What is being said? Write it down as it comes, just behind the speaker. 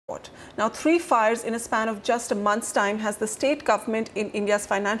Now, 3 fires in a span of just a month's time has the state government in India's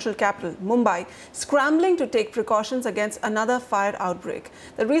financial capital, Mumbai, scrambling to take precautions against another fire outbreak.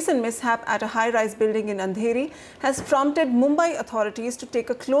 The recent mishap at a high-rise building in Andheri has prompted Mumbai authorities to take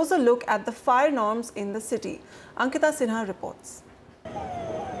a closer look at the fire norms in the city. Ankita Sinha reports.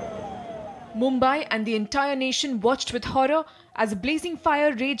 Mumbai and the entire nation watched with horror as a blazing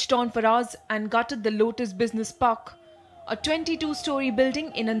fire raged on for hours and gutted the Lotus Business Park, a 22-story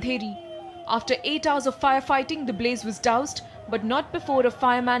building in Andheri. After 8 hours of firefighting, the blaze was doused, but not before a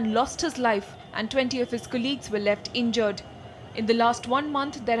fireman lost his life and 20 of his colleagues were left injured. In the last 1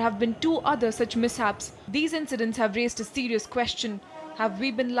 month, there have been 2 other such mishaps. These incidents have raised a serious question. Have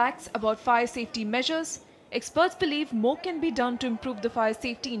we been lax about fire safety measures? Experts believe more can be done to improve the fire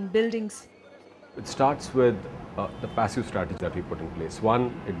safety in buildings. It starts with the passive strategy that we put in place.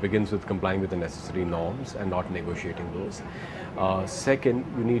 One, it begins with complying with the necessary norms and not negotiating those. Second,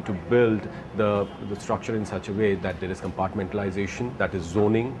 you need to build the structure in such a way that there is compartmentalization, that is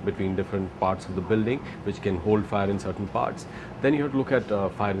zoning between different parts of the building, which can hold fire in certain parts. Then you have to look at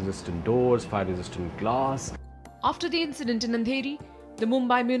fire-resistant doors, fire-resistant glass. After the incident in Andheri, the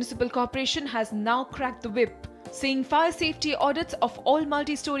Mumbai Municipal Corporation has now cracked the whip, saying fire safety audits of all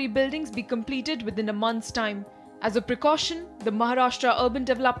multi-story buildings be completed within a month's time. As a precaution, the Maharashtra Urban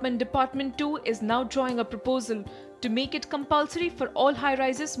Development Department too is now drawing a proposal to make it compulsory for all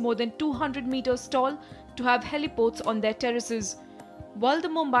high-rises more than 200 meters tall to have heliports on their terraces. While the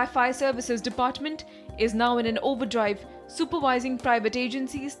Mumbai Fire Services Department is now in an overdrive, supervising private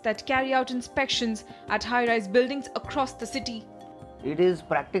agencies that carry out inspections at high-rise buildings across the city. It is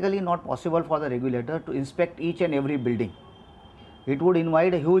practically not possible for the regulator to inspect each and every building. It would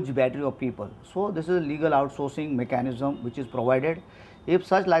invite a huge battery of people. So this is a legal outsourcing mechanism which is provided. If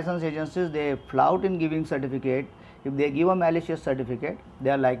such license agencies, they flout in giving certificate, if they give a malicious certificate,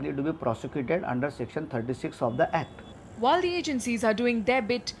 they are likely to be prosecuted under section 36 of the Act. While the agencies are doing their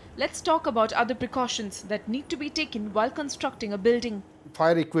bit, let's talk about other precautions that need to be taken while constructing a building.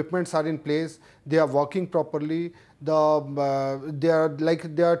 Fire equipments are in place, they are working properly. There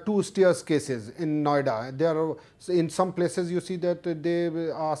are 2 staircases in Noida. In some places you see that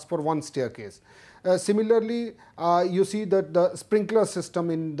they ask for 1 staircase. Similarly, you see that the sprinkler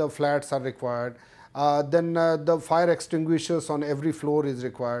system in the flats are required. Then the fire extinguishers on every floor is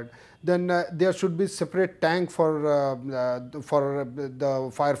required. Then there should be separate tank for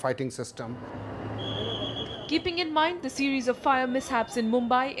the firefighting system. Keeping in mind the series of fire mishaps in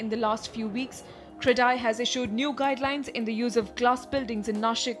Mumbai in the last few weeks, CREDAI has issued new guidelines in the use of glass buildings in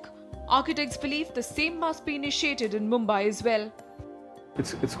Nashik. Architects believe the same must be initiated in Mumbai as well.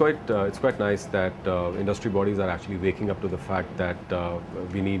 It's quite nice that industry bodies are actually waking up to the fact that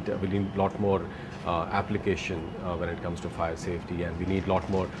we need a lot more application when it comes to fire safety, and we need a lot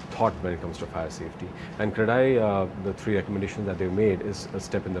more thought when it comes to fire safety. And CREDAI, the 3 recommendations that they've made is a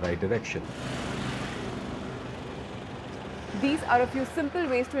step in the right direction. These are a few simple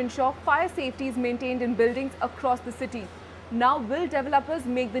ways to ensure fire safety is maintained in buildings across the city. Now, will developers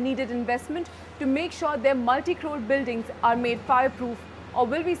make the needed investment to make sure their multi-crore buildings are made fireproof, or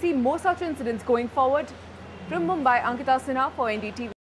will we see more such incidents going forward? From Mumbai, Ankita Sinha for NDTV.